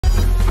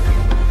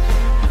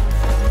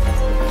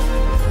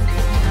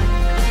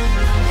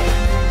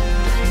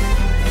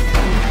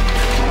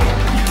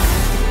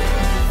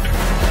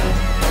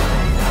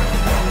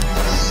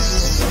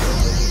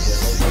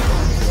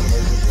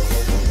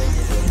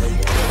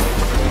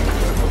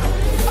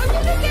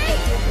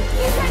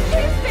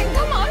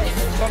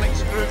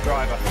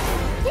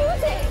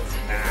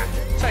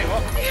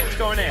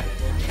Go in here.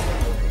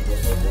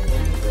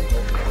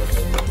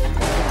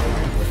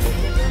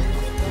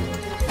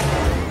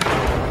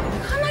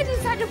 Can't I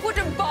inside a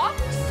wooden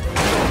box?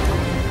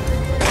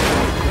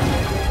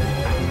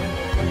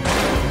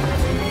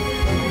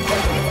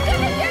 It's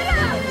gonna get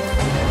out!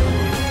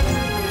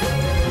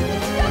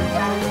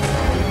 Doctor!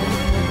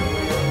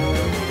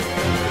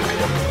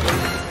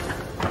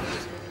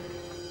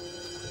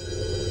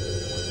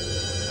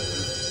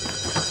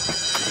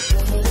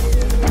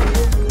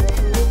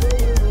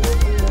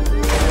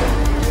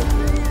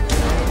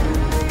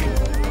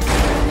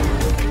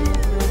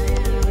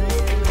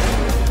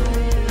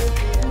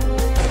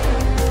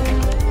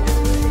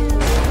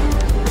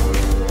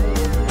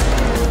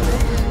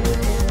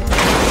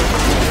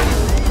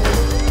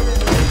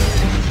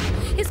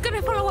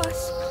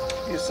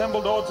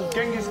 Assembled hordes of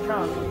Genghis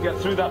Khan can get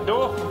through that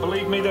door.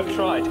 Believe me, they've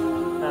tried.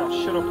 Now,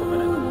 shut up a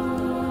minute.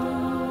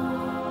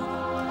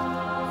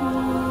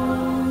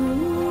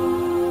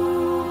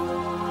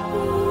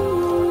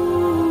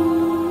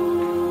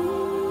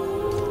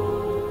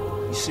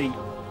 You see,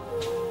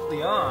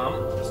 the arm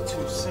is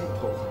too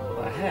simple.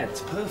 The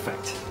head's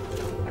perfect.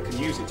 I can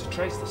use it to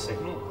trace the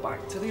signal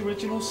back to the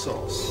original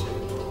source.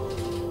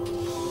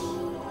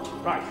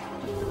 Right.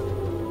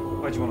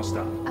 Where do you want to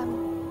start?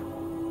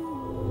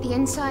 The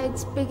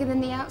inside's bigger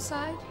than the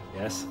outside?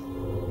 Yes.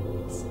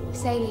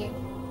 It's alien.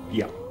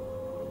 Yeah.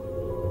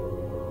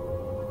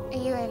 Are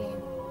you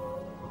alien?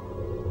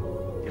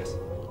 Yes. Is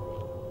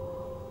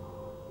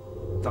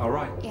that all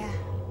right? Yeah.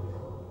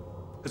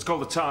 It's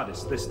called the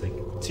Tardis, this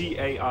thing.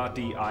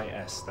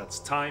 T-A-R-D-I-S. That's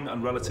time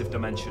and relative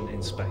dimension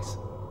in space.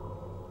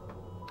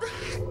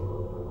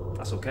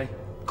 That's okay.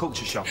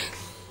 Culture shock.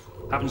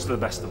 Happens to the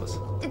best of us.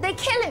 Did they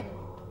kill him,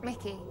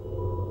 Mickey?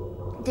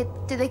 Did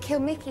they kill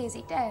Mickey? Is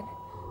he dead?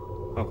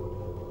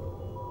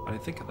 Oh, I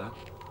didn't think of that.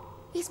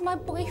 He's my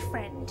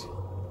boyfriend.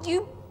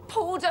 You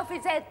pulled off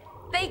his head.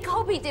 They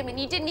copied him and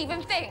you didn't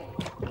even think.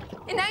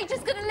 And now you're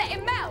just gonna let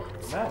him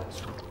melt?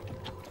 Melt?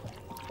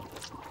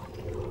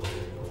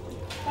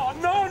 Oh,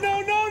 no,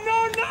 no, no,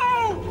 no,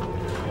 no!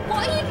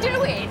 What are you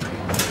doing?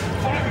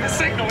 Following the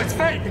signal, it's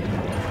fake!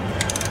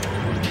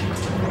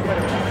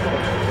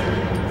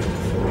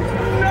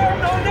 No,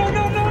 no, no,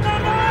 no, no, no,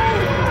 no!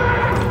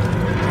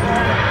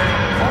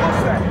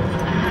 Almost there.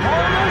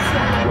 Almost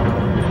there.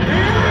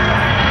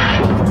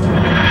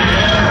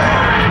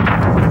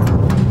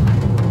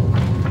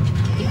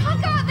 You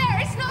can't go out there,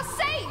 it's not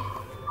safe!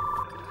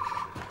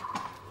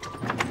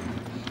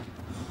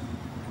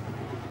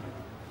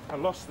 I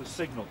lost the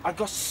signal. I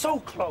got so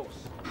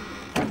close.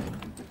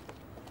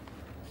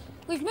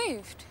 We've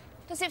moved.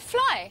 Does it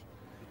fly?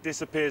 It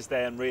disappears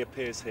there and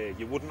reappears here.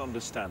 You wouldn't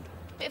understand.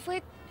 But if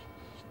we're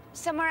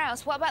somewhere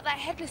else, what about that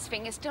headless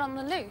thing? It's still on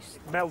the loose.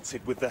 It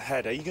melted with the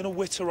head. Are you going to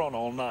witter on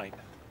all night?